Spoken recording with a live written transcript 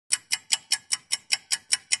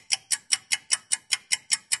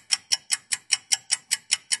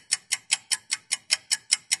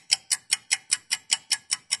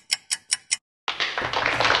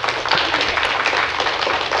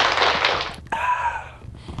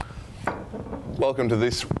Welcome to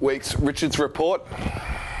this week's Richard's Report.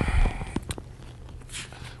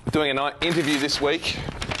 We're doing an interview this week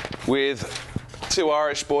with two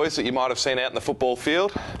Irish boys that you might have seen out in the football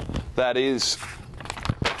field. That is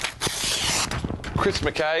Chris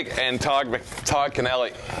McKaigue and Tadhg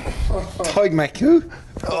Kennelly. Tadhg McKaigue?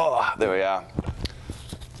 Oh, there we are.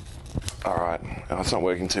 All right. Oh, it's not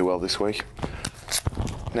working too well this week.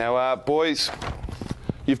 Now, boys,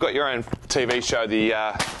 you've got your own TV show, the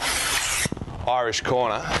Irish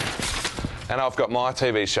Corner, and I've got my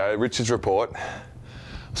TV show, Richard's Report. I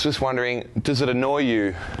was just wondering, does it annoy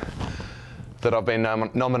you that I've been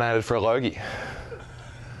nominated for a Logie?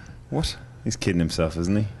 What? He's kidding himself,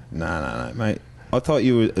 isn't he? No, mate. I thought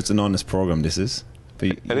it's an honest program, this is. But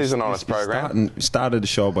it is an honest program. Started the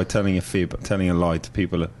show by telling a fib, telling a lie to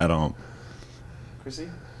people at home. Chrissy?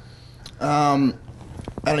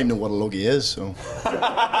 I don't even know what a Logie is, so. Love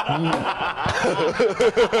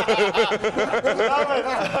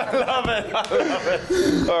it.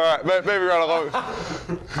 All right, moving right along.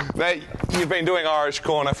 Now, you've been doing Irish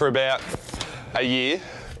Corner for about a year,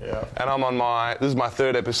 and I'm on this is my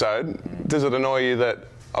third episode. Does it annoy you that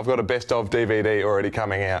I've got a best of DVD already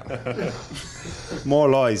coming out? More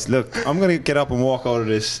lies. Look, I'm going to get up and walk out of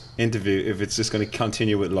this interview if it's just going to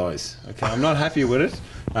continue with lies. Okay, I'm not happy with it.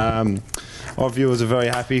 Our viewers are very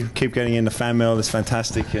happy. Keep getting in the fan mail. It's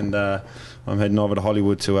fantastic, and I'm heading over to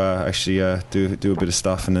Hollywood to actually do a bit of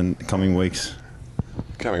stuff in the coming weeks.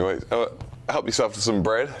 Coming weeks. Help yourself to some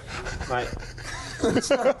bread, mate.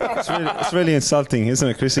 It's really insulting, isn't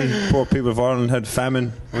it, Chrissy? Poor people of Ireland had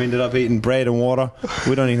famine. We ended up eating bread and water.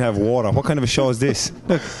 We don't even have water. What kind of a show is this?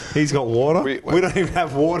 Look, he's got water. We don't even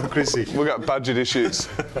have water, Chrissy. We've got budget issues.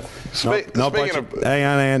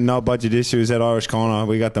 No budget issues at Irish Corner.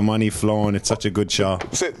 We got the money flowing. It's such a good show.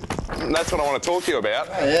 That's what I want to talk to you about.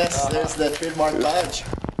 Yes, there's the trademark badge.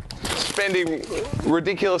 Spending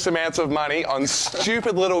ridiculous amounts of money on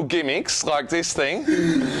stupid little gimmicks like this thing.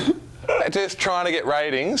 Just trying to get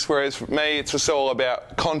ratings, whereas for me it's just all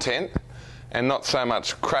about content and not so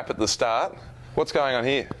much crap at the start. What's going on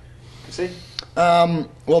here? See?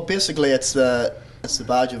 Well, basically it's the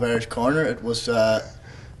badge of Irish Corner. It was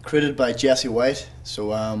created by Jesse White,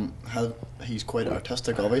 so he's quite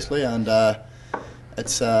artistic, obviously, and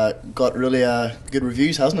it's got really good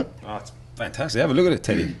reviews, hasn't it? Oh, it's fantastic. Have a look at it,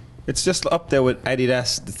 Teddy. It's just up there with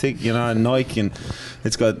Adidas, the thing, and Nike, and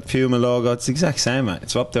it's got Puma logo. It's the exact same, mate.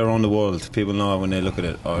 It's up there around the world. People know when they look at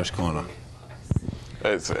it. Irish Corner.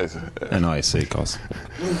 And I see, cos.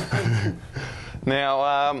 Now,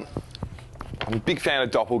 I'm a big fan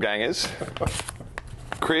of doppelgangers.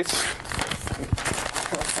 Chris,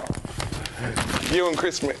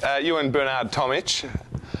 you and Bernard Tomic,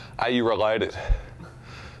 are you related?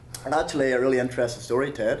 And actually, a really interesting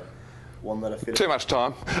story, Ted. One that I feel too much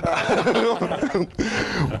time.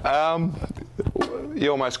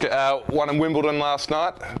 You almost won in Wimbledon last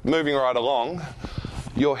night. Moving right along,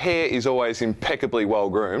 your hair is always impeccably well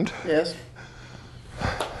groomed. Yes.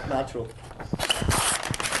 Natural.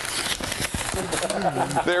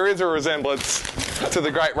 There is a resemblance to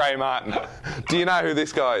the great Ray Martin. Do you know who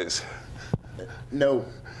this guy is? No.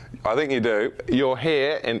 I think you do. Your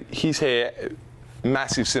hair and his hair,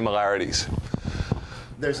 massive similarities.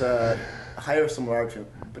 There's a higher similarity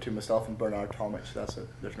between myself and Bernard Tomic. That's it.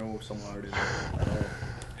 There's no similarity at all.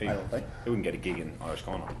 I don't think. He wouldn't get a gig in Irish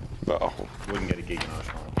Corner. No. Wouldn't get a gig in Irish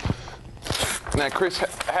Corner. Now, Chris,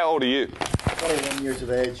 how old are you? 21 years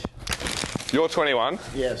of age. You're 21?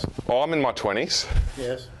 Yes. Oh, I'm in my 20s.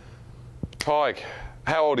 Yes. Tadhg,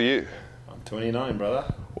 how old are you? I'm 29,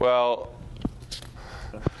 brother. Well,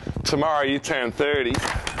 tomorrow you turn 30.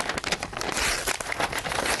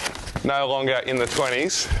 No longer in the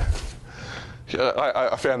 20s.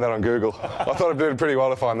 I found that on Google. I thought I did pretty well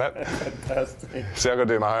to find that. Fantastic. See, I've got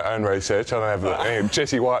to do my own research. I don't have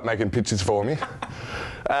Jesse White making pictures for me.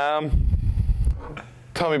 Tell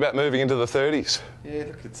me about moving into the 30s. Yeah,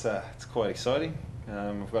 look, it's quite exciting.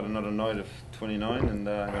 I've got another night of 29, and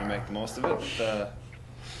I'm going to make the most of it.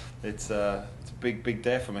 It's a big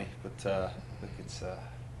day for me. But look,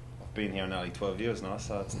 I've been here nearly 12 years now,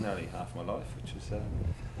 so it's nearly half my life, which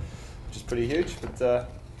is pretty huge, but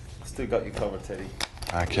still got you covered, Teddy.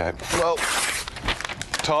 Okay. Well,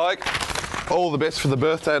 Tadhg, all the best for the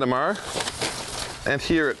birthday tomorrow. And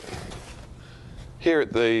here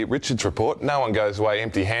at the Richards Report, no one goes away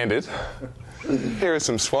empty-handed. Here are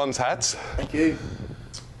some Swans hats. Thank you.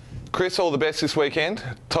 Chris, all the best this weekend.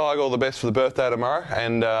 Tadhg, all the best for the birthday tomorrow.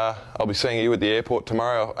 And I'll be seeing you at the airport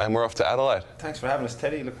tomorrow, and we're off to Adelaide. Thanks for having us,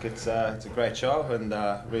 Teddy. Look, it's a great show, and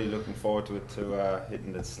really looking forward to it,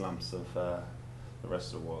 hitting the slumps of the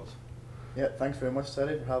rest of the world. Yeah, thanks very much,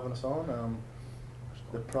 Teddy, for having us on.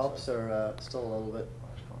 The props are still a little bit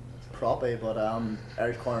proppy, but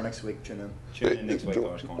Irish Corner next week. Tune in. Tune in next week,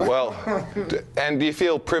 Irish Corner. Well, and do you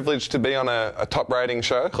feel privileged to be on a top-rating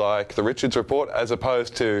show like the Richards Report, as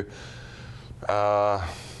opposed to, I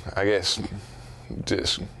guess,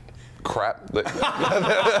 just crap that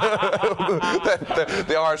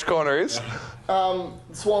the Irish Corner is?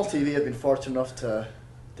 SwansTV have been fortunate enough to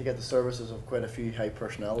get the services of quite a few high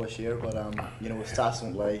personnel this year, but you know, with stats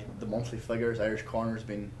don't lie, the monthly figures, Irish Corner's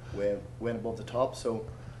been way above the top, so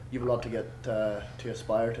you've a lot to get to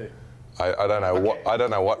aspire to. I don't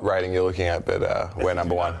know what rating you're looking at, but we're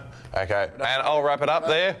number one. Okay, and I'll wrap it up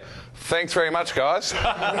there. Thanks very much, guys.